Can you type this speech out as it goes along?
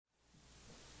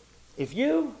If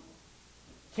you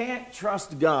can't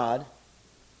trust God,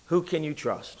 who can you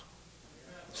trust?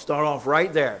 Start off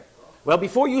right there. Well,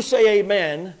 before you say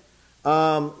amen,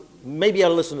 maybe you ought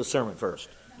to listen to the sermon first,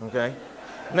 okay?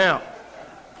 Now,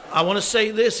 I want to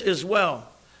say this as well.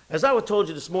 As I told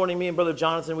you this morning, me and Brother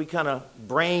Jonathan, we kind of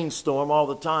brainstorm all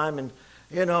the time, and,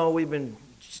 you know, we've been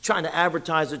trying to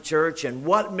advertise the church, and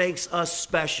what makes us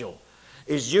special?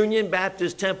 Is Union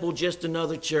Baptist Temple just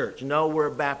another church? No, we're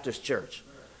a Baptist church.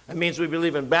 That means we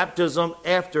believe in baptism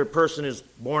after a person is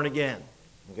born again,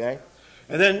 okay?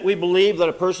 And then we believe that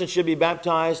a person should be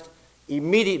baptized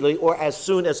immediately or as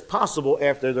soon as possible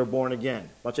after they're born again.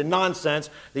 Bunch of nonsense.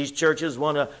 These churches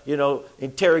want to,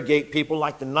 interrogate people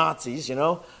like the Nazis,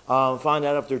 find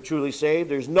out if they're truly saved.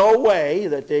 There's no way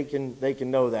that they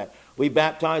can know that. We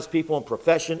baptize people in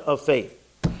profession of faith.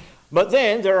 But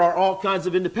then there are all kinds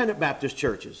of independent Baptist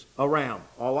churches around,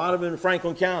 a lot of them in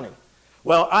Franklin County.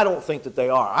 Well, I don't think that they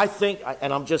are. I think,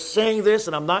 and I'm just saying this,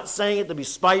 and I'm not saying it to be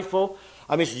spiteful.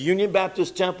 I mean, it's Union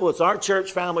Baptist Temple. It's our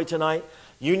church family tonight.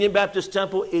 Union Baptist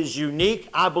Temple is unique.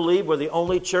 I believe we're the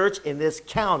only church in this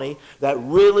county that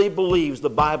really believes the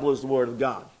Bible is the Word of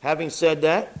God. Having said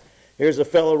that, here's a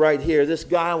fellow right here. This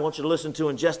guy I want you to listen to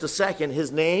in just a second.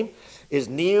 His name is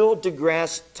Neil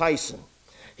deGrasse Tyson.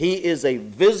 He is a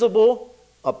visible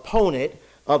opponent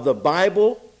of the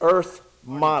Bible Earth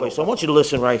model. So I want you to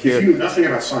listen right here. If you knew nothing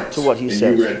about science, to what he and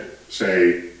says. you read,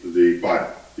 say, the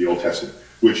Bible, the Old Testament,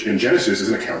 which in Genesis is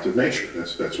an account of nature.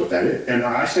 That's what that is. And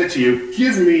I said to you,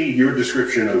 give me your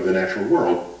description of the natural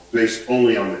world based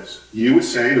only on this. You would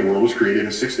say the world was created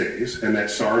in 6 days, and that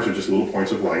stars are just little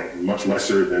points of light, much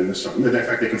lesser than the sun. And in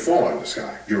fact, they can fall out of the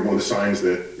sky. One of the signs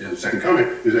that the second coming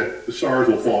is that the stars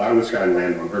will fall out of the sky and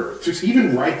land on Earth. Just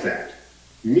even write that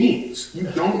means you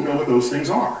don't know what those things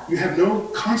are. You have no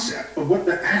concept of what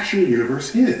the actual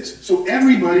universe is. So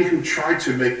everybody who tried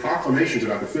to make proclamations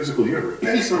about the physical universe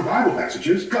based on Bible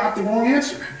passages got the wrong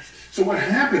answer. So what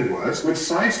happened was, when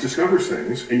science discovers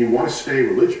things and you want to stay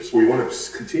religious, or you want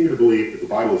to continue to believe that the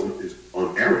Bible is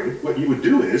unerring, what you would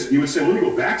do is, you would say, let me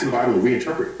go back to the Bible and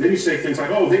reinterpret it. Then you say things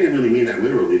like, oh, they didn't really mean that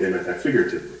literally, they meant that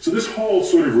figuratively. So this whole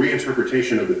sort of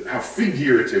reinterpretation of how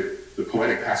figurative the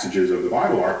poetic passages of the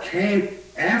Bible are came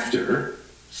after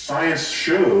science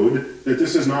showed that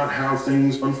this is not how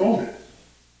things unfolded.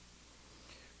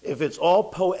 If it's all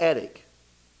poetic,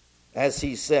 as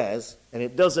he says, and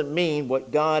it doesn't mean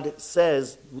what God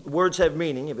says, words have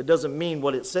meaning, if it doesn't mean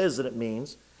what it says that it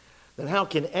means, then how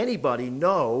can anybody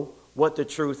know what the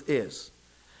truth is?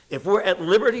 If we're at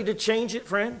liberty to change it,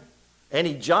 friend,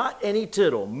 any jot, any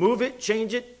tittle, move it,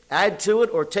 change it, add to it,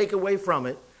 or take away from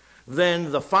it,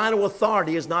 then the final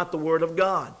authority is not the Word of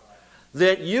God.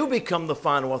 That you become the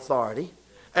final authority,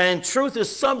 and truth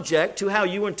is subject to how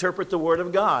you interpret the Word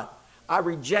of God. I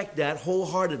reject that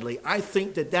wholeheartedly. I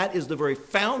think that that is the very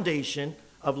foundation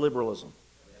of liberalism.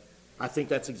 I think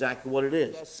that's exactly what it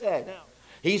is.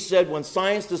 He said when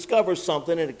science discovers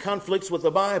something and it conflicts with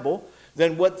the Bible,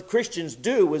 then what the Christians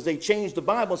do is they change the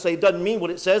Bible and say it doesn't mean what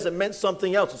it says, it meant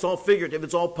something else. It's all figurative,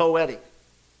 it's all poetic.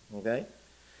 Okay?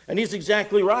 And he's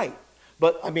exactly right.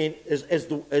 But, I mean,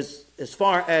 as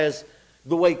far as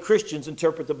the way Christians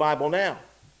interpret the Bible now.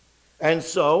 And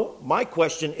so, my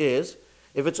question is,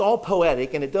 if it's all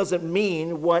poetic and it doesn't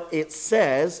mean what it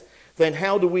says, then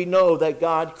how do we know that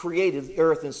God created the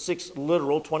earth in 6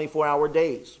 literal 24-hour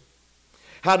days?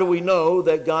 How do we know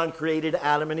that God created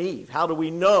Adam and Eve? How do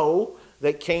we know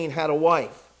that Cain had a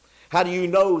wife? How do you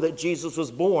know that Jesus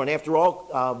was born? After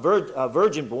all,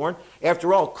 virgin born.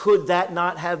 After all, could that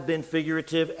not have been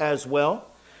figurative as well?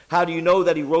 How do you know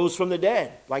that he rose from the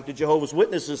dead? Like the Jehovah's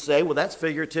Witnesses say, well, that's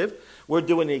figurative. We're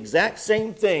doing the exact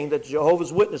same thing that the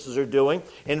Jehovah's Witnesses are doing.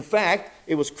 In fact,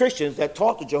 it was Christians that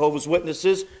taught the Jehovah's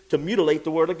Witnesses to mutilate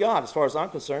the Word of God, as far as I'm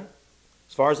concerned.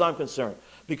 As far as I'm concerned.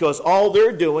 Because all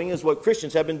they're doing is what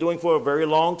Christians have been doing for a very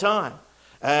long time.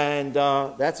 And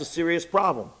that's a serious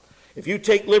problem. If you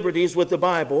take liberties with the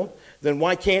Bible, then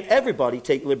why can't everybody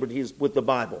take liberties with the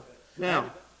Bible?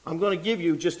 Now, I'm going to give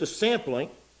you just a sampling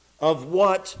of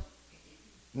what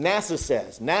NASA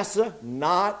says. NASA,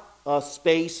 not a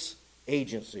space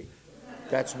agency.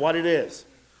 That's what it is.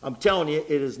 I'm telling you, it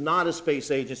is not a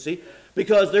space agency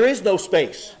because there is no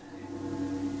space.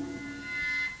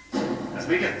 As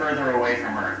we get further away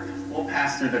from Earth, we'll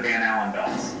pass through the Van Allen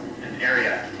belts, an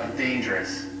area of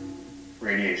dangerous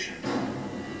radiation.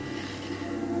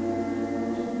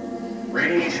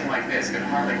 Radiation like this could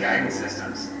harm the guidance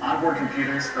systems, onboard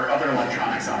computers, or other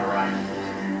electronics on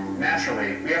Orion.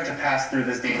 Naturally, we have to pass through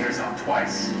this danger zone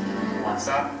twice, once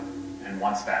up and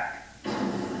once back.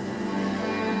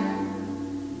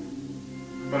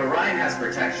 But Orion has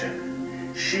protection.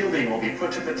 Shielding will be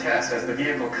put to the test as the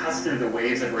vehicle cuts through the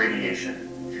waves of radiation.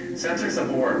 Sensors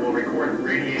aboard will record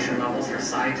radiation levels for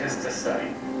scientists to study.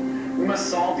 We must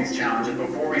solve these challenges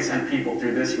before we send people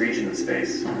through this region of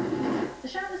space. The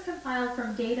shot was compiled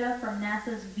from data from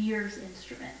NASA's VIIRS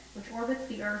instrument, which orbits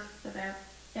the Earth about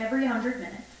every 100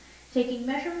 minutes, taking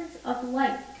measurements of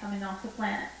light coming off the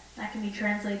planet. That can be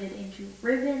translated into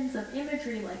ribbons of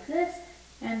imagery like this,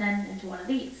 and then into one of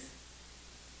these.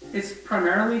 It's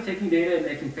primarily taking data and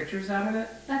making pictures out of it.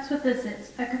 That's what this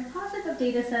is, a composite of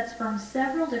data sets from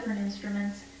several different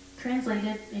instruments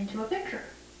translated into a picture.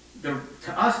 To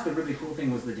us, the really cool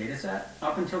thing was the data set.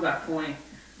 Up until that point,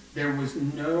 there was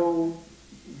no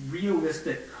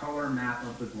realistic color map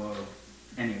of the globe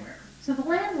anywhere. So the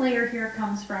land layer here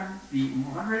comes from The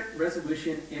moderate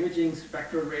resolution imaging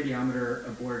spectroradiometer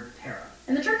aboard Terra.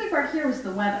 and the tricky part here was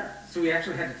the weather. So we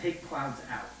actually had to take clouds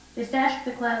out. They stashed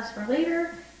the clouds for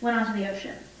later, went onto the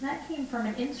ocean. That came from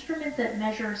an instrument that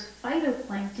measures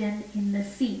phytoplankton in the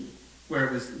sea. Where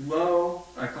it was low,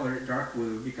 I colored it dark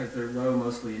blue because they're low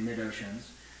mostly in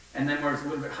mid-oceans. And then where it's a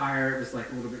little bit higher, it was like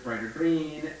a little bit brighter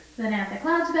green. Then add the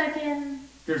clouds back in.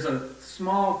 There's a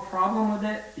small problem with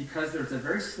it because there's a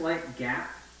very slight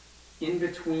gap in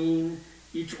between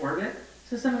each orbit.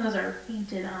 So some of those are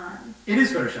painted on. It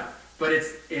is Photoshop, but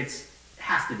it's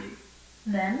has to be.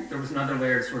 Then, There was another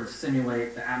layer to sort of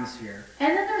simulate the atmosphere.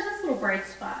 and then there's this little bright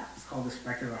spot. It's called the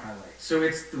specular highlight. So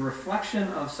it's the reflection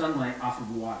of sunlight off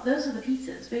of water. Those are the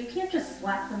pieces, but you can't just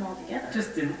slap them all together. It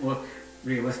just didn't look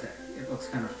realistic. It looks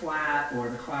kind of flat, or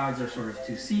the clouds are sort of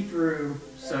too see-through.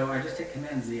 So I just hit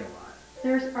Command-Z a lot.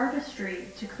 There's artistry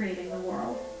to creating the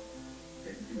world.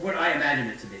 What I imagine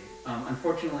it to be.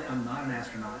 Unfortunately, I'm not an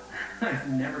astronaut. I've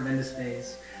never been to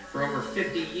space. For over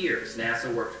 50 years,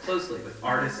 NASA worked closely with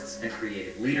artists and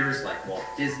creative leaders like Walt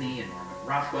Disney and Norman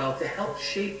Rockwell to help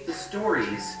shape the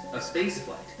stories of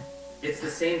spaceflight. It's the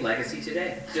same legacy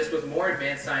today, just with more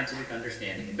advanced scientific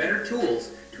understanding and better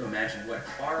tools to imagine what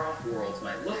far-off worlds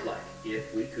might look like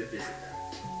if we could visit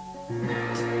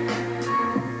them.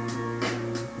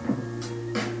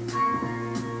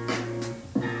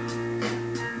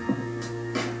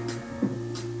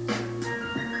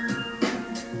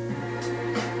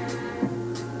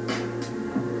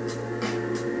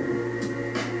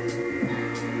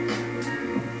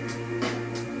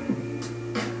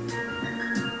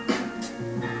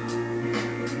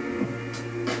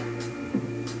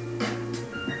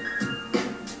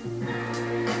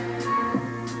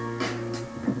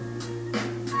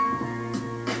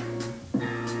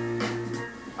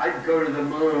 I'd go to the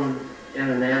moon in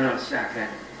a nanosecond.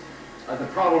 The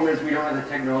problem is we don't have the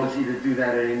technology to do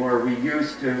that anymore. We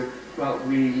used to, but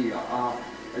we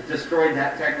destroyed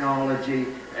that technology,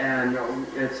 and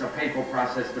it's a painful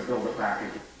process to build it back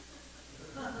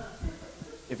again.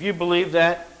 If you believe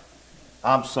that,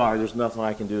 I'm sorry, there's nothing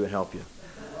I can do to help you.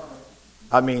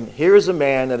 I mean, here's a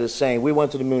man that is saying we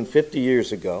went to the moon 50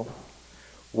 years ago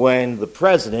when the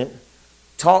president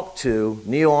talked to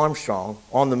Neil Armstrong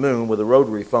on the moon with a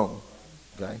rotary phone.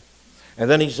 Okay? And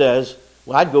then he says,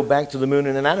 well, I'd go back to the moon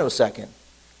in a nanosecond.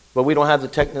 But we don't have the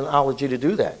technology to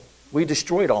do that. We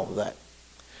destroyed all of that.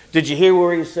 Did you hear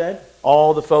where he said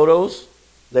all the photos,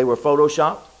 they were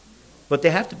photoshopped? But they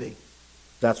have to be.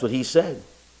 That's what he said.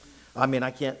 I mean,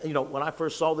 I can't, when I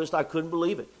first saw this, I couldn't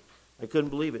believe it. I couldn't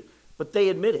believe it. But they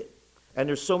admit it. And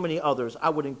there's so many others. I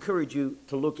would encourage you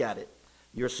to look at it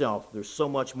yourself. There's so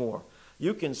much more.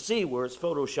 You can see where it's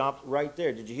photoshopped right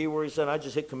there. Did you hear where he said, I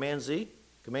just hit Command-Z?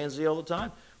 Command-Z all the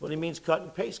time? Well, he means cut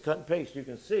and paste, cut and paste. You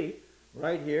can see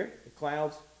right here, the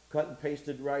clouds cut and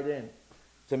pasted right in.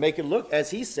 To make it look, as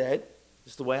he said,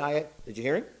 just the way did you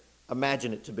hear him?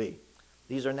 Imagine it to be.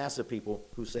 These are NASA people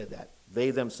who said that. They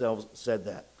themselves said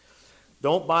that.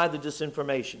 Don't buy the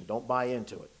disinformation. Don't buy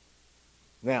into it.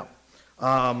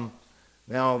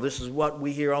 Now, this is what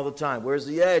we hear all the time. Where's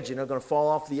the edge? You're not going to fall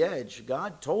off the edge.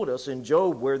 God told us in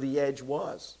Job where the edge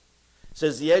was. It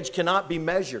says the edge cannot be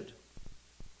measured.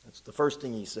 That's the first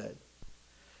thing he said.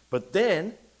 But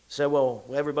then said, well,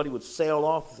 everybody would sail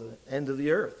off the end of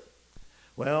the earth.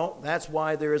 Well, that's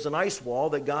why there is an ice wall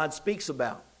that God speaks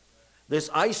about. This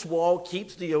ice wall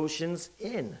keeps the oceans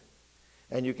in.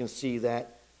 And you can see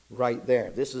that right there.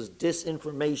 This is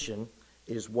disinformation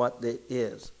is what it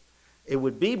is. It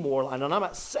would be more, and I'm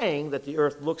not saying that the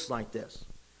earth looks like this,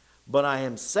 but I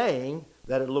am saying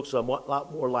that it looks a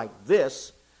lot more like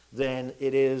this than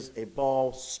it is a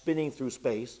ball spinning through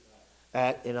space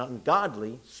at an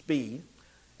ungodly speed.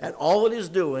 And all it is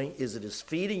doing is it is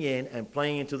feeding in and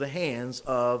playing into the hands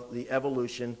of the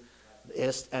evolutionists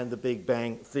and the Big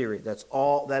Bang Theory. That's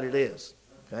all that it is.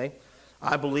 Okay?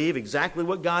 I believe exactly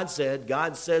what God said.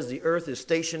 God says the earth is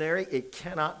stationary. It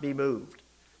cannot be moved.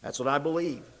 That's what I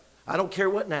believe. I don't care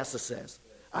what NASA says.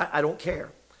 I don't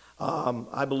care.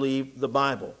 I believe the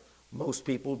Bible. Most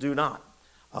people do not.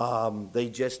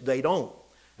 They don't.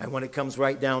 And when it comes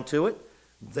right down to it,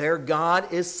 their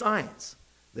God is science.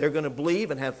 They're going to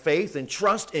believe and have faith and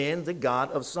trust in the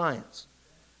God of science.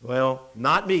 Well,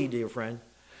 not me, dear friend.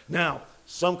 Now,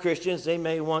 some Christians, they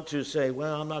may want to say,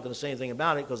 well, I'm not going to say anything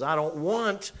about it because I don't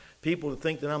want people to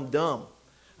think that I'm dumb.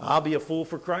 I'll be a fool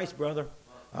for Christ, brother.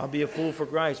 I'll be a fool for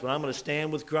Christ, but I'm going to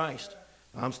stand with Christ.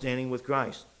 I'm standing with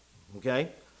Christ.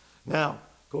 Okay? Now,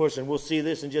 of course, and we'll see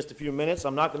this in just a few minutes.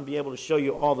 I'm not going to be able to show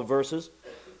you all the verses,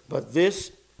 but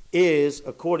this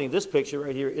picture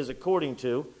right here is according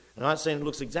to, and I'm not saying it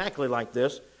looks exactly like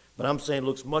this, but I'm saying it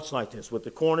looks much like this. With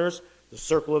the corners, the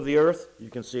circle of the earth, you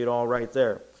can see it all right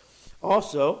there.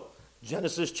 Also,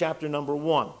 Genesis chapter number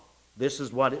 1. This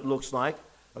is what it looks like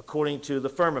according to the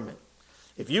firmament.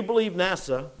 If you believe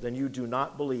NASA, then you do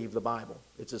not believe the Bible.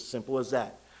 It's as simple as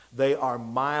that. They are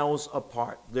miles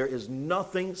apart. There is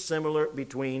nothing similar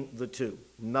between the two.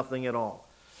 Nothing at all.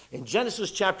 In Genesis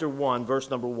chapter 1, verse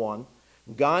number 1,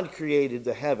 God created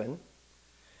the heaven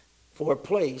for a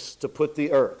place to put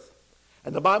the earth.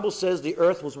 And the Bible says the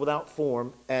earth was without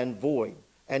form and void,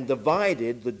 and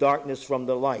divided the darkness from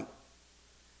the light.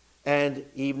 And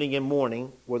evening and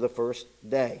morning were the first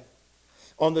day.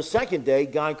 On the second day,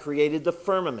 God created the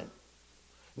firmament.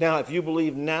 Now, if you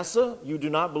believe NASA, you do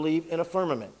not believe in a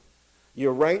firmament.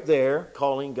 You're right there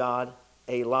calling God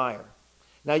a liar.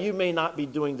 Now, you may not be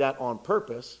doing that on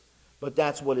purpose, but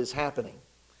that's what is happening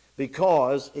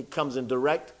because it comes in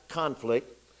direct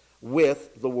conflict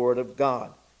with the Word of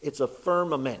God. It's a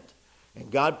firmament. And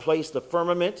God placed the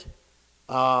firmament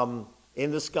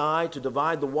in the sky to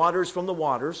divide the waters from the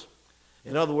waters.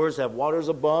 In other words, have waters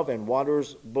above and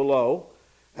waters below.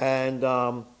 And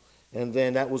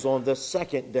then that was on the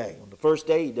second day. On the first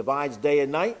day, he divides day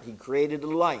and night. He created the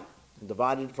light and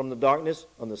divided it from the darkness.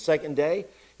 On the second day,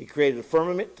 he created a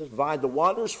firmament to divide the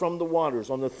waters from the waters.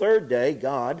 On the third day,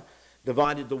 God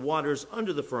divided the waters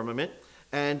under the firmament,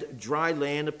 and dry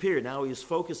land appeared. Now he is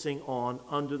focusing on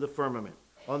under the firmament.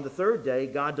 On the third day,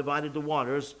 God divided the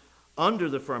waters under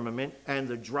the firmament, and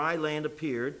the dry land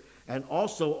appeared. And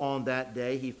also on that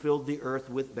day, he filled the earth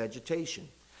with vegetation.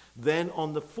 Then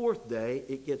on the fourth day,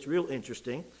 it gets real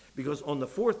interesting, because on the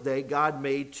fourth day, God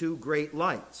made two great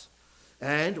lights,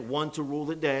 and one to rule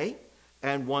the day,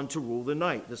 and one to rule the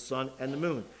night, the sun and the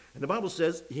moon. And the Bible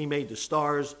says he made the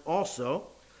stars also.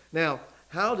 Now,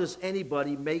 how does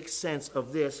anybody make sense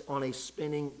of this on a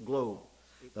spinning globe?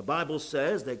 The Bible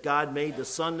says that God made the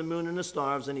sun, the moon, and the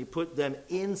stars, and he put them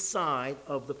inside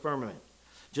of the firmament.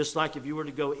 Just like if you were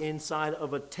to go inside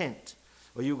of a tent,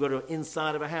 or you go to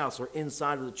inside of a house, or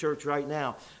inside of the church right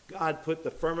now, God put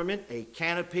the firmament, a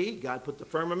canopy, God put the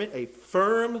firmament, a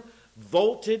firm,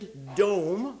 vaulted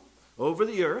dome over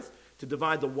the earth to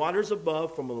divide the waters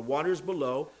above from the waters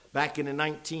below. Back in the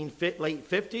late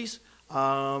 50s,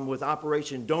 with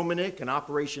Operation Dominic and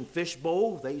Operation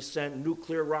Fishbowl, they sent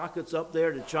nuclear rockets up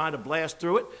there to try to blast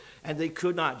through it, and they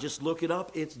could not. Just look it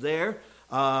up. It's there.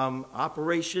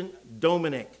 Operation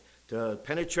Dominic, to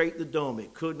penetrate the dome.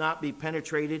 It could not be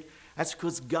penetrated. That's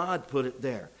because God put it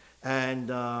there. And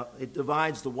it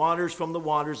divides the waters from the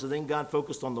waters, and then God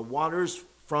focused on the waters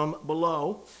from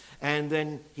below. And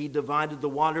then he divided the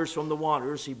waters from the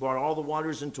waters. He brought all the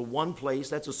waters into one place.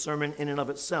 That's a sermon in and of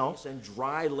itself. And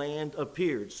dry land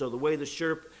appeared. So the way the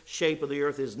shape of the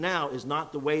earth is now is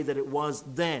not the way that it was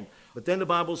then. But then the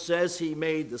Bible says he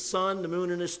made the sun, the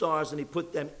moon, and the stars, and he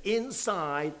put them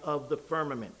inside of the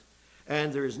firmament.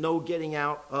 And there is no getting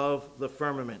out of the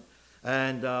firmament.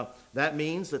 And that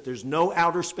means that there's no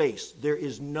outer space. There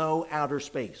is no outer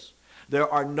space. There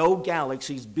are no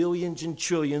galaxies billions and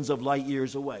trillions of light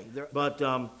years away. But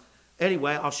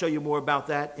anyway, I'll show you more about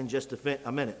that in just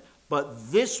a minute. But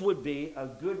this would be a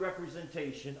good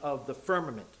representation of the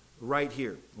firmament right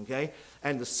here, okay?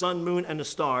 And the sun, moon, and the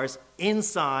stars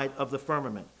inside of the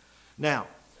firmament. Now,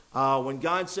 when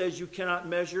God says you cannot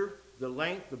measure the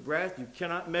length, the breadth, you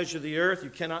cannot measure the earth, you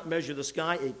cannot measure the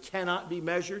sky, it cannot be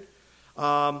measured.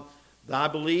 I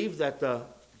believe that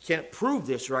can't prove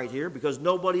this right here because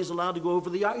nobody's allowed to go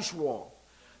over the ice wall.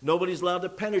 Nobody's allowed to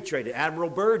penetrate it. Admiral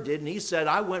Byrd did, and he said,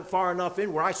 I went far enough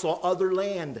in where I saw other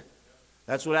land.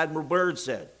 That's what Admiral Byrd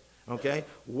said, okay?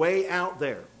 Way out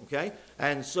there, okay?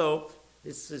 And so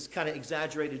this is kind of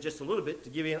exaggerated just a little bit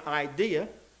to give you an idea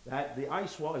that the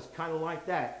ice wall is kind of like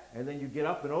that. And then you get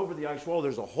up and over the ice wall,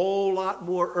 there's a whole lot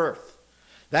more earth.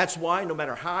 That's why no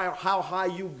matter how high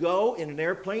you go in an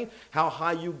airplane, how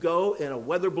high you go in a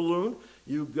weather balloon,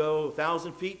 You go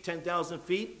 1,000 feet, 10,000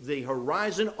 feet, the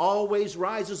horizon always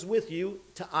rises with you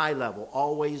to eye level,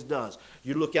 always does.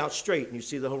 You look out straight and you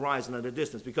see the horizon at a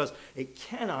distance because it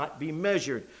cannot be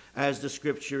measured, as the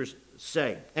scriptures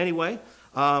say. Anyway,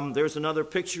 there's another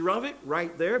picture of it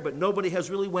right there, but nobody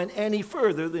has really went any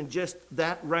further than just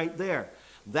that right there.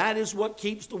 That is what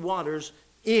keeps the waters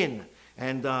in,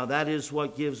 and that is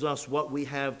what gives us what we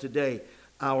have today,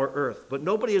 our earth. But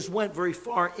nobody has went very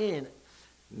far in.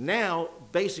 Now,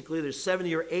 basically, there's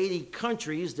 70 or 80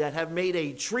 countries that have made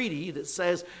a treaty that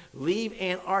says, leave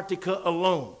Antarctica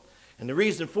alone. And the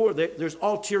reason for that, there's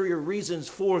ulterior reasons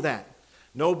for that.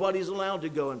 Nobody's allowed to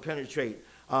go and penetrate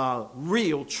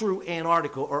real, true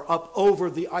Antarctica or up over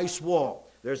the ice wall.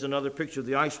 There's another picture of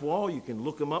the ice wall. You can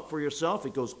look them up for yourself.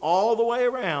 It goes all the way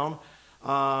around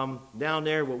down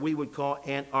there, what we would call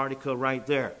Antarctica right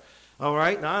there. All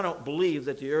right, now I don't believe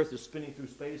that the earth is spinning through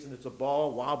space and it's a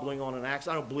ball wobbling on an axis.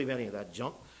 I don't believe any of that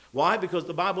junk. Why? Because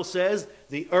the Bible says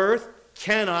the earth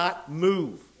cannot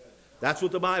move. That's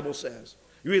what the Bible says.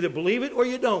 You either believe it or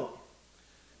you don't.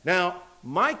 Now,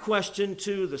 my question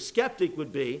to the skeptic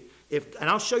would be, and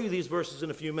I'll show you these verses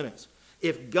in a few minutes.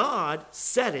 If God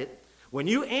said it, when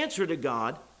you answer to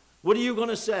God, what are you going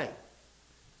to say?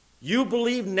 You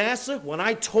believe NASA when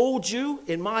I told you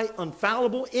in my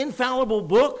infallible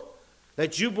book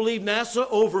that you believe NASA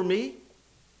over me?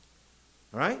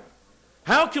 All right?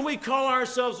 How can we call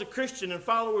ourselves a Christian and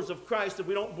followers of Christ if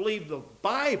we don't believe the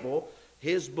Bible,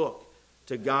 his book,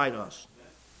 to guide us?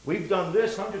 We've done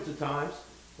this hundreds of times,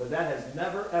 but that has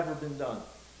never, ever been done.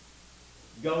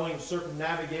 Going,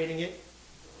 circumnavigating it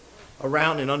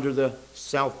around and under the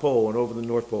South Pole and over the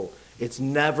North Pole. It's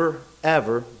never,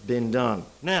 ever been done.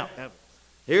 Now,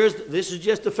 this is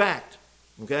just a fact,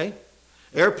 okay?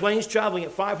 Airplanes traveling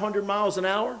at 500 miles an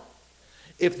hour.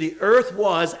 If the earth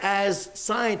was, as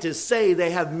scientists say,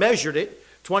 they have measured it,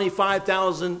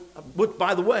 25,000,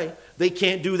 by the way, they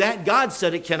can't do that. God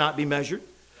said it cannot be measured.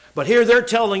 But here they're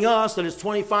telling us that it's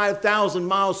 25,000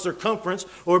 miles circumference,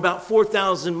 or about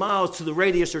 4,000 miles to the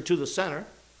radius or to the center.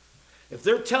 If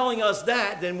they're telling us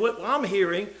that, then what I'm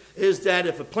hearing is that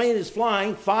if a plane is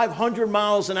flying 500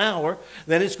 miles an hour,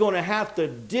 then it's going to have to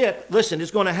dip. Listen,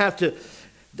 it's going to have to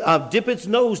dip its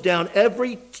nose down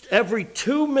every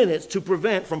 2 minutes to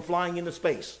prevent from flying into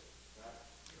space.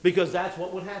 Because that's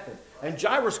what would happen. And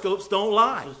gyroscopes don't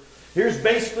lie. Here's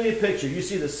basically a picture. You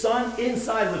see the sun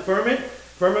inside of the firmament.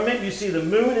 You see the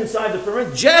moon inside the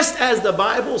firmament. Just as the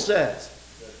Bible says.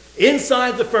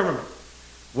 Inside the firmament.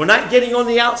 We're not getting on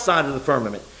the outside of the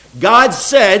firmament. God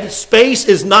said space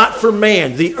is not for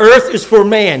man. The earth is for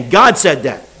man. God said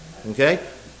that. Okay?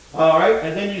 All right,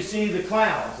 and then you see the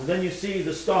clouds, and then you see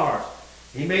the stars.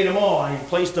 He made them all, and he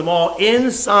placed them all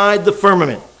inside the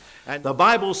firmament. And the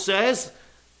Bible says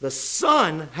the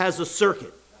sun has a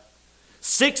circuit.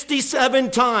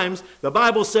 67 times the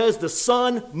Bible says the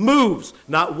sun moves.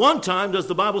 Not one time does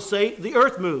the Bible say the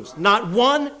earth moves. Not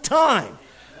one time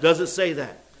does it say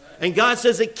that. And God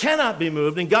says it cannot be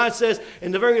moved. And God says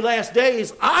in the very last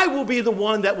days, I will be the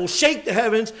one that will shake the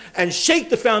heavens and shake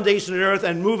the foundation of the earth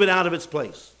and move it out of its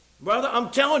place. Brother,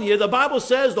 I'm telling you, the Bible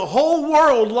says the whole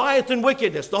world lieth in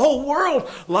wickedness. The whole world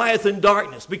lieth in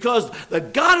darkness because the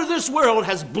God of this world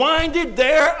has blinded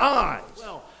their eyes.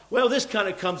 Well, this kind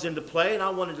of comes into play, and I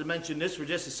wanted to mention this for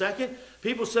just a second.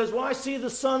 People says, well, I see the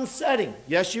sun setting.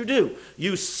 Yes, you do.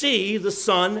 You see the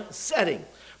sun setting.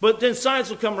 But then science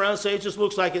will come around and say it just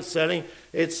looks like it's setting.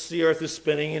 The earth is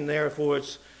spinning, and therefore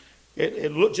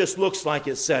it just looks like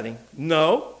it's setting.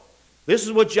 No. This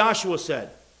is what Joshua said.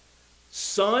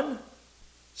 Sun,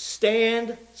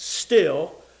 stand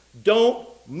still. Don't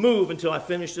move until I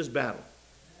finish this battle.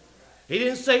 He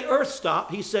didn't say earth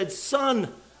stop. He said sun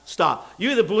stop.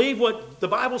 You either believe what the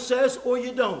Bible says or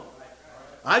you don't.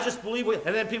 I just believe it.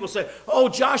 And then people say, oh,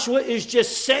 Joshua is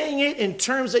just saying it in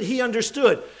terms that he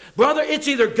understood. Brother, it's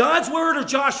either God's word or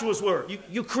Joshua's word.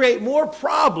 You create more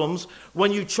problems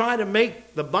when you try to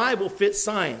make the Bible fit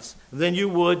science than you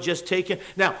would just take it.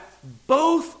 Now,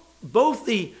 both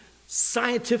the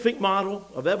scientific model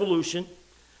of evolution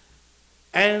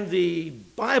and the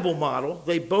Bible model,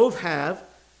 they both have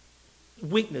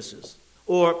weaknesses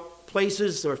or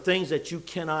places or things that you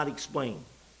cannot explain.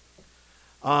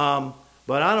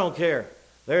 But I don't care.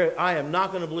 I am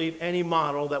not going to believe any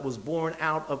model that was born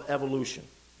out of evolution.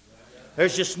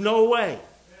 There's just no way.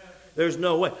 There's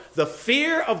no way. The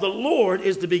fear of the Lord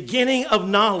is the beginning of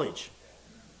knowledge.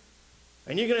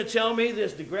 And you're going to tell me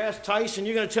this DeGrasse Tyson,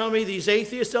 you're going to tell me these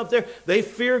atheists up there, they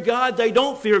fear God, they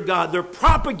don't fear God. They're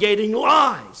propagating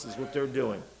lies is what they're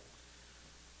doing.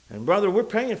 And brother, we're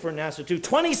paying for NASA too.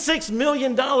 $26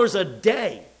 million a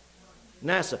day.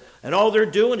 NASA. And all they're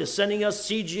doing is sending us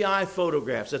CGI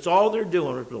photographs. That's all they're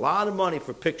doing. There's a lot of money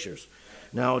for pictures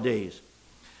nowadays.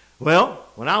 Well,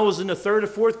 when I was in the 3rd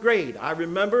or 4th grade, I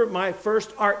remember my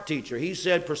first art teacher. He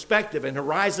said perspective and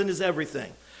horizon is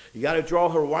everything. You got to draw a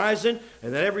horizon,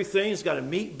 and then everything's got to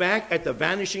meet back at the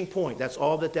vanishing point. That's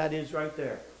all that is right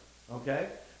there. Okay?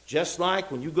 Just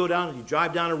like when you go down and you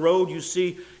drive down a road, you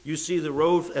see the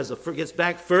road as it gets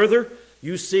back further.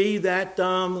 You see that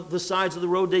the sides of the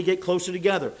road, they get closer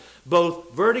together,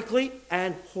 both vertically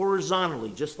and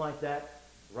horizontally, just like that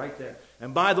right there.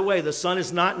 And by the way, the sun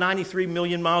is not 93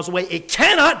 million miles away. It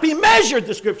cannot be measured,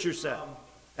 the scripture said.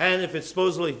 And if it's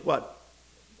supposedly,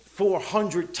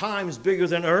 400 times bigger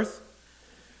than Earth,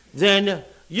 then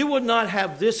you would not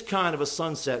have this kind of a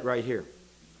sunset right here.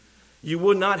 You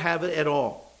would not have it at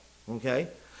all. Okay?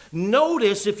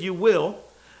 Notice, if you will,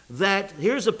 that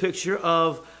here's a picture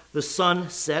of the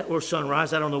sunset or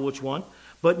sunrise. I don't know which one.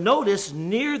 But notice,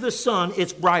 near the sun,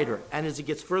 it's brighter. And as it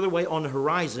gets further away on the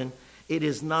horizon, it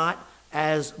is not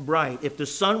as bright. If the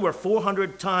sun were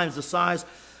 400 times the size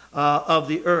of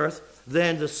the Earth,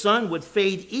 then the sun would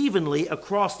fade evenly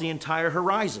across the entire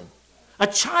horizon. A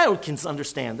child can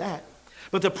understand that.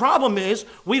 But the problem is,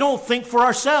 we don't think for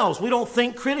ourselves. We don't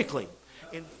think critically.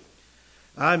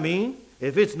 I mean,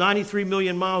 if it's 93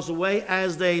 million miles away,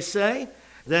 as they say,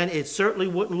 then it certainly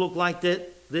wouldn't look like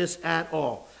this at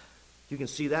all. You can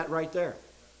see that right there.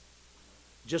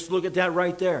 Just look at that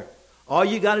right there. All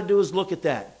you got to do is look at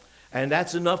that. And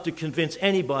that's enough to convince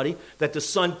anybody that the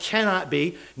sun cannot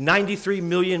be 93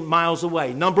 million miles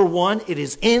away. Number one, it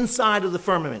is inside of the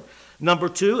firmament. Number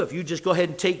two, if you just go ahead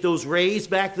and take those rays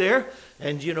back there,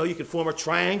 and you can form a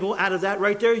triangle out of that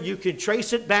right there, you can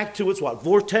trace it back to its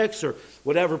vortex or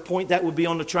whatever point that would be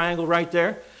on the triangle right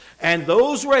there. And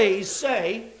those rays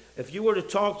say, if you were to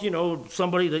talk,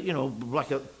 somebody that,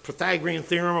 like a Pythagorean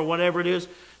theorem or whatever it is,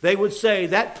 they would say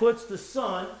that puts the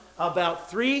sun about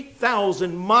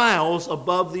 3,000 miles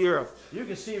above the earth. You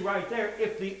can see right there,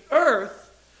 if the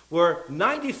earth were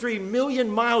 93 million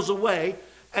miles away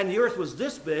and the earth was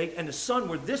this big and the sun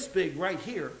were this big right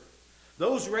here,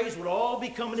 those rays would all be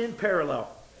coming in parallel.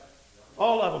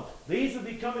 All of them. These would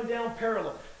be coming down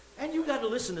parallel. And you got to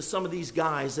listen to some of these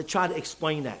guys that try to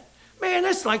explain that. Man,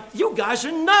 it's like, you guys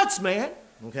are nuts, man.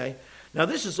 Okay? Now,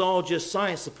 this is all just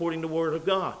science supporting the Word of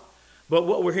God. But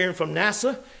what we're hearing from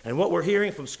NASA and what we're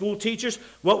hearing from school teachers,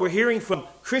 what we're hearing from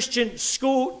Christian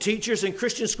school teachers and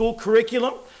Christian school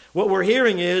curriculum, what we're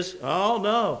hearing is, oh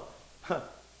no,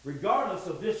 regardless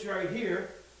of this right here,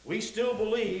 we still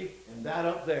believe in that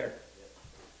up there.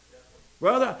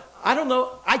 Brother, I don't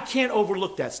know, I can't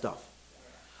overlook that stuff.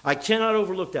 I cannot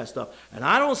overlook that stuff. And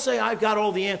I don't say I've got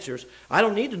all the answers. I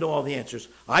don't need to know all the answers.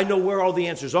 I know where all the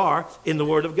answers are in the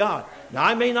Word of God. Now,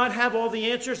 I may not have all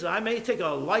the answers. I may take a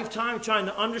lifetime trying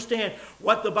to understand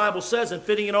what the Bible says and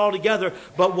fitting it all together.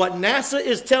 But what NASA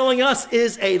is telling us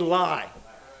is a lie.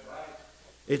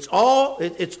 It's all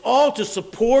to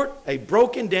support a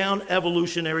broken down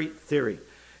evolutionary theory.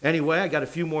 Anyway, I got a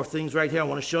few more things right here I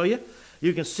want to show you.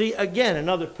 You can see, again,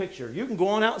 another picture. You can go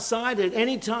on outside at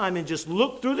any time and just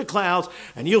look through the clouds,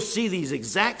 and you'll see these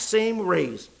exact same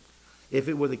rays. If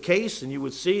it were the case, then you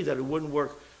would see that it wouldn't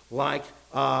work like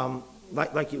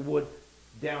it would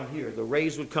down here. The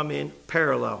rays would come in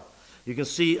parallel. You can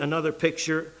see another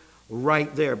picture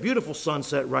right there. Beautiful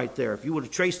sunset right there. If you were to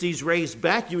trace these rays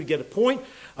back, you would get a point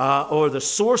or the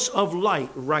source of light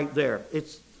right there.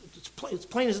 It's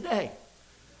plain as day.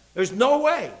 There's no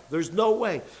way. There's no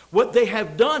way. What they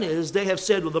have done is they have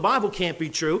said, well, the Bible can't be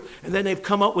true, and then they've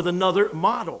come up with another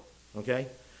model. Okay?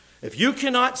 If you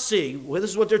cannot see, well,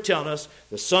 this is what they're telling us,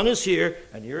 the sun is here,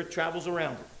 and the earth travels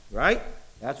around it. Right?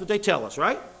 That's what they tell us,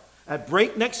 right? At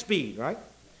breakneck speed, right?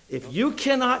 If you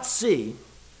cannot see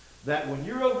that when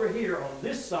you're over here on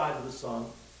this side of the sun,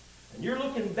 and you're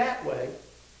looking that way,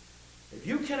 if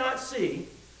you cannot see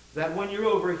that when you're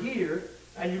over here,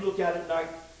 and you look at it like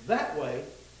that way,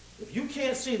 if you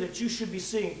can't see that you should be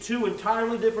seeing two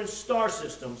entirely different star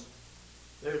systems,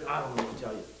 I don't know what to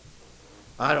tell you.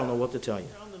 I don't know what to tell you.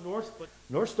 On the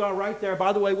North Star right there,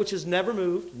 by the way, which has never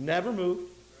moved,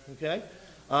 okay?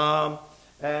 Traveling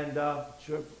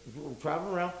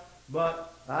around,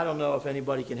 but I don't know if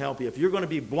anybody can help you. If you're going to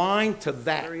be blind to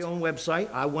that, very own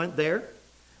website, I went there.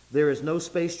 There is no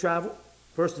space travel.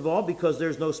 First of all, because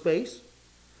there's no space,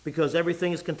 because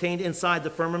everything is contained inside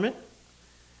the firmament.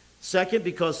 Second,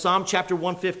 because Psalm chapter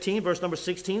 115, verse number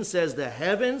 16 says, the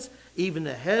heaven, even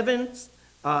the heavens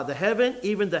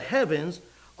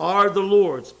are the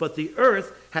Lord's, but the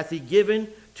earth hath he given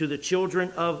to the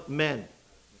children of men.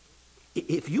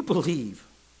 If you believe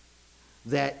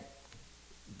that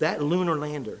lunar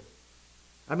lander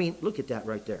I mean, look at that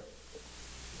right there.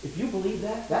 If you believe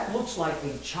that, that looks like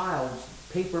a child's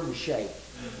paper mache,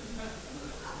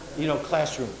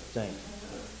 classroom thing.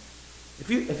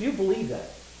 If you believe that,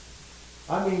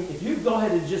 I mean, if you go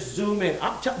ahead and just zoom in,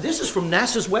 this is from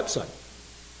NASA's website.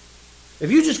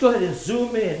 If you just go ahead and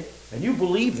zoom in and you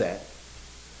believe that,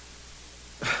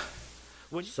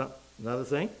 another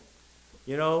thing,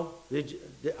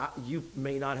 you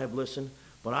may not have listened,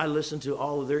 but I listened to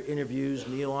all of their interviews,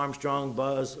 Neil Armstrong,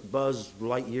 Buzz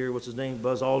Lightyear, what's his name,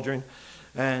 Buzz Aldrin.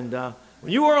 And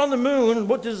when you were on the moon,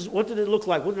 what did it look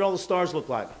like? What did all the stars look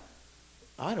like?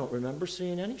 I don't remember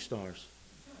seeing any stars.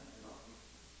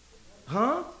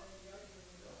 Huh?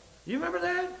 You remember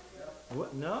that?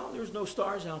 What? No, there's no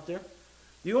stars out there.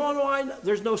 You all know why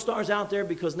there's no stars out there?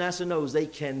 Because NASA knows they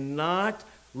cannot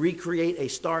recreate a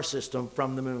star system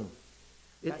from the moon.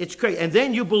 It's crazy. And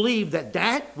then you believe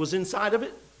that was inside of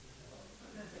it?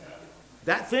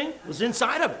 That thing was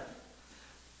inside of it.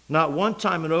 Not one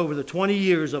time in over the 20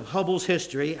 years of Hubble's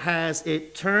history has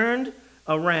it turned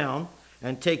around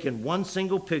and taken one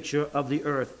single picture of the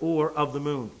Earth or of the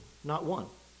moon. Not one.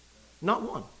 Not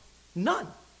one. None.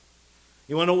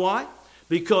 You want to know why?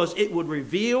 Because it would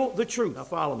reveal the truth. Now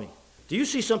follow me. Do you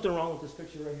see something wrong with this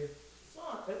picture right here?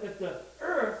 Son, if the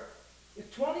Earth is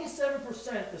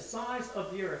 27% the size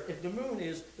of the Earth, if the moon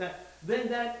is that, then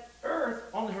that Earth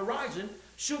on the horizon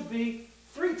should be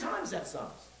 3 times that size.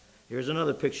 Here's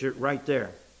another picture right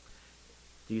there.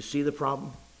 Do you see the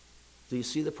problem? Do you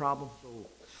see the problem?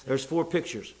 There's 4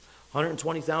 pictures,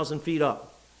 120,000 feet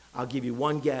up. I'll give you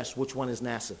one guess which one is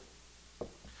NASA.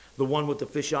 The one with the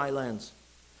fisheye lens.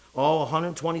 All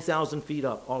 120,000 feet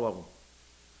up, all of them.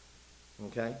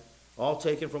 Okay? All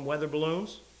taken from weather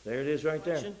balloons. There it is right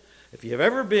there. If you've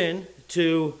ever been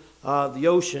to the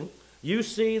ocean, you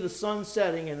see the sun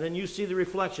setting and then you see the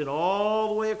reflection all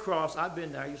the way across. I've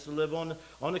been there. I used to live on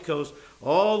the coast.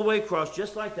 All the way across,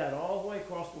 just like that, all the way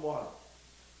across the water.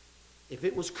 If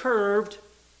it was curved,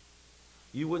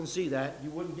 you wouldn't see that. You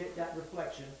wouldn't get that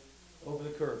reflection over the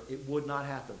curve. It would not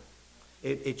happen.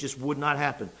 It just would not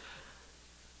happen.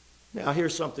 Now,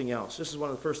 here's something else. This is one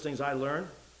of the first things I learned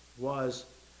was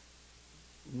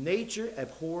nature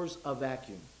abhors a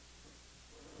vacuum.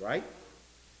 Right?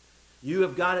 You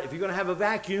have got to, if you're going to have a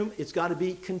vacuum, it's got to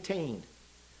be contained.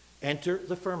 Enter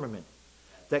the firmament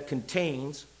that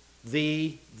contains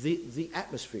the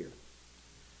atmosphere.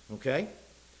 Okay?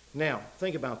 Now,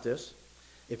 think about this.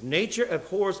 If nature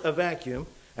abhors a vacuum,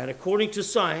 and according to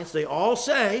science, they all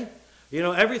say,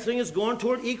 everything is going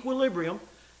toward equilibrium,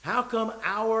 how come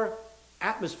our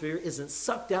atmosphere isn't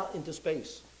sucked out into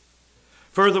space?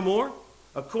 Furthermore,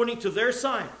 according to their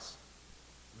science,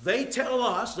 they tell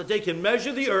us that they can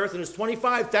measure the Earth and it's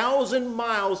 25,000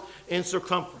 miles in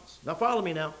circumference. Now follow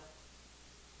me now.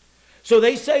 So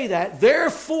they say that,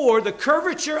 therefore, the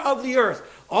curvature of the Earth,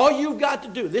 all you've got to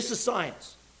do, this is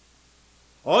science,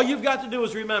 all you've got to do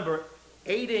is remember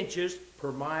 8 inches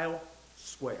per mile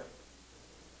square.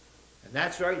 And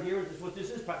that's right here, this is what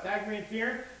this is, Pythagorean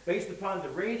theorem, based upon the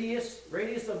radius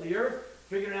of the Earth,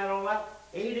 figuring that all out,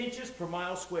 8 inches per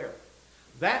mile square.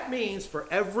 That means for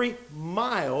every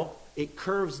mile, it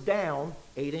curves down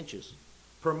 8 inches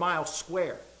per mile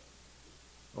square.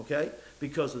 Okay?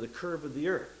 Because of the curve of the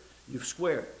Earth. You've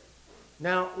squared.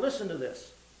 Now, listen to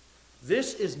this.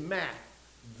 This is math.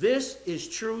 This is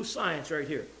true science right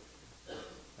here.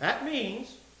 That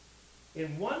means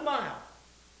in 1 mile,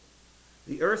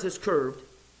 the Earth is curved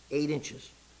 8 inches.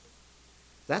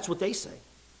 That's what they say.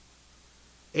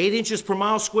 8 inches per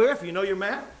mile square, if you know your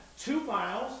math. 2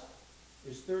 miles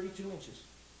is 32 inches.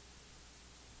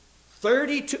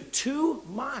 2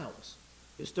 miles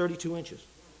is 32 inches.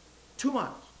 2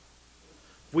 miles.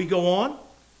 If we go on,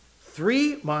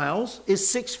 3 miles is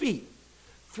 6 feet.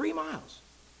 3 miles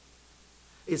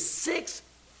is 6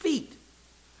 feet.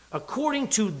 According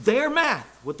to their math,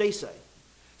 what they say.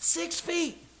 6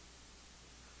 feet.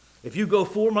 If you go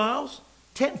 4 miles,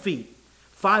 10 feet.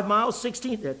 5 miles,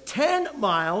 16. 10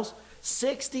 miles,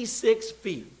 66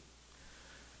 feet.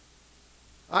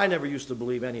 I never used to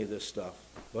believe any of this stuff,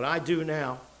 but I do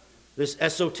now. This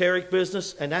esoteric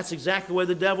business, and that's exactly where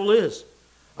the devil is.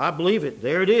 I believe it.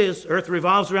 There it is. Earth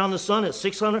revolves around the sun at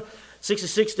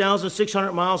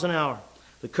 66,600 miles an hour.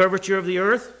 The curvature of the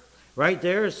Earth, right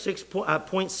there, is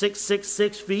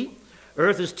 6.666 feet.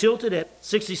 Earth is tilted at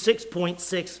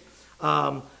 66.6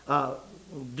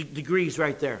 degrees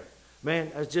right there. Man,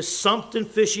 there's just something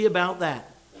fishy about that.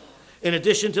 In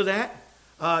addition to that,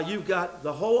 you've got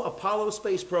the whole Apollo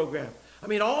space program. I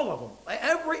mean, all of them.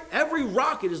 Every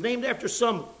rocket is named after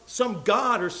some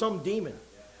god or some demon.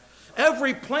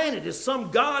 Every planet is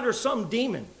some god or some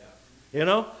demon. You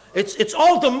know? It's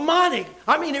all demonic.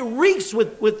 I mean, it reeks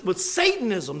with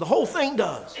Satanism. The whole thing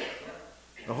does.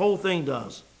 The whole thing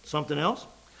does. Something else?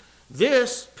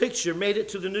 This picture made it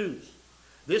to the news.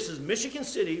 This is Michigan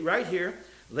City right here.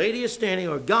 Lady is standing,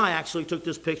 or a guy actually took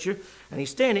this picture, and he's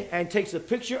standing and takes a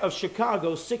picture of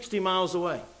Chicago 60 miles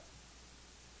away.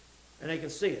 And they can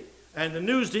see it. And the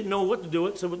news didn't know what to do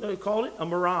with it, so they called it a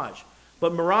mirage.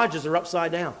 But mirages are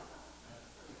upside down.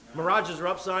 Mirages are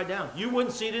upside down. You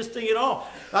wouldn't see this thing at all.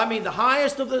 I mean, the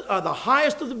highest of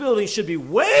the buildings should be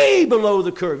way below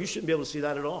the curve. You shouldn't be able to see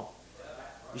that at all.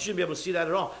 You shouldn't be able to see that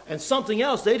at all. And something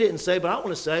else they didn't say, but I want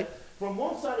to say, from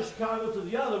one side of Chicago to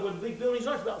the other, where the big buildings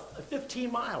are, it's about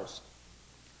 15 miles.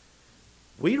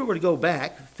 We were to go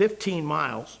back 15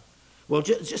 miles. Well,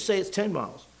 just say it's 10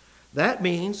 miles. That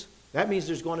means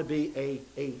there's going to be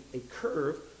a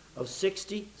curve of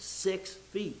 66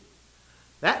 feet.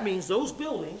 That means those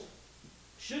buildings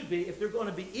should be, if they're going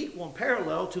to be equal and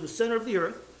parallel to the center of the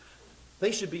earth,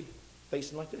 they should be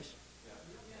facing like this.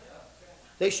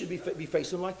 They should be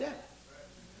facing like that.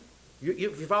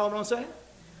 You follow what I'm saying?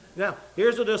 Now,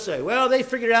 here's what they'll say. Well, they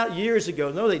figured it out years ago.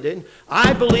 No, they didn't.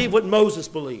 I believe what Moses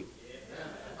believed.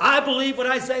 I believe what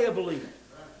Isaiah believed.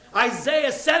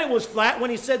 Isaiah said it was flat when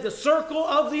he said the circle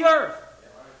of the earth.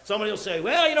 Somebody will say,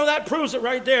 well, that proves it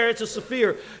right there. It's a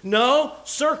sphere. No,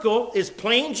 circle is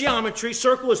plane geometry.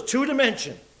 Circle is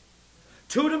two-dimension.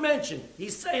 Two-dimension.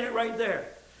 He's saying it right there.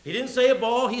 He didn't say a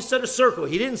ball. He said a circle.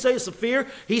 He didn't say a sphere.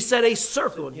 He said a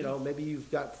circle. Maybe you've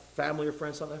got family or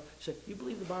friends on there. You say, you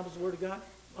believe the Bible's the Word of God?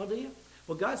 Oh, do you?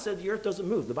 Well, God said the earth doesn't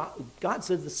move. God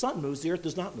said the sun moves. The earth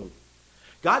does not move.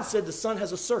 God said the sun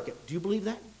has a circuit. Do you believe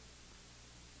that?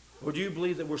 Or do you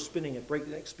believe that we're spinning at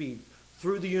breakneck speed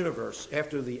through the universe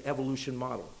after the evolution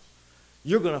model?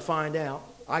 You're going to find out,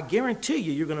 I guarantee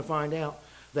you're going to find out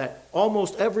that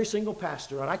almost every single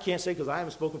pastor, and I can't say because I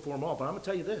haven't spoken for them all, but I'm going to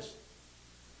tell you this.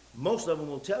 Most of them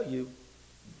will tell you,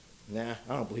 nah,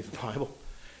 I don't believe the Bible.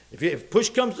 If push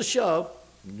comes to shove,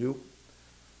 nope.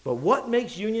 But what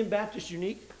makes Union Baptist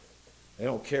unique? They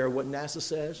don't care what NASA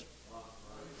says.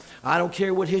 I don't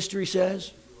care what history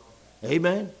says.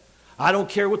 Amen. I don't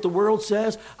care what the world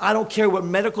says. I don't care what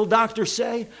medical doctors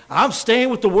say. I'm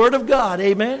staying with the Word of God.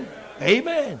 Amen.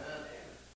 Amen.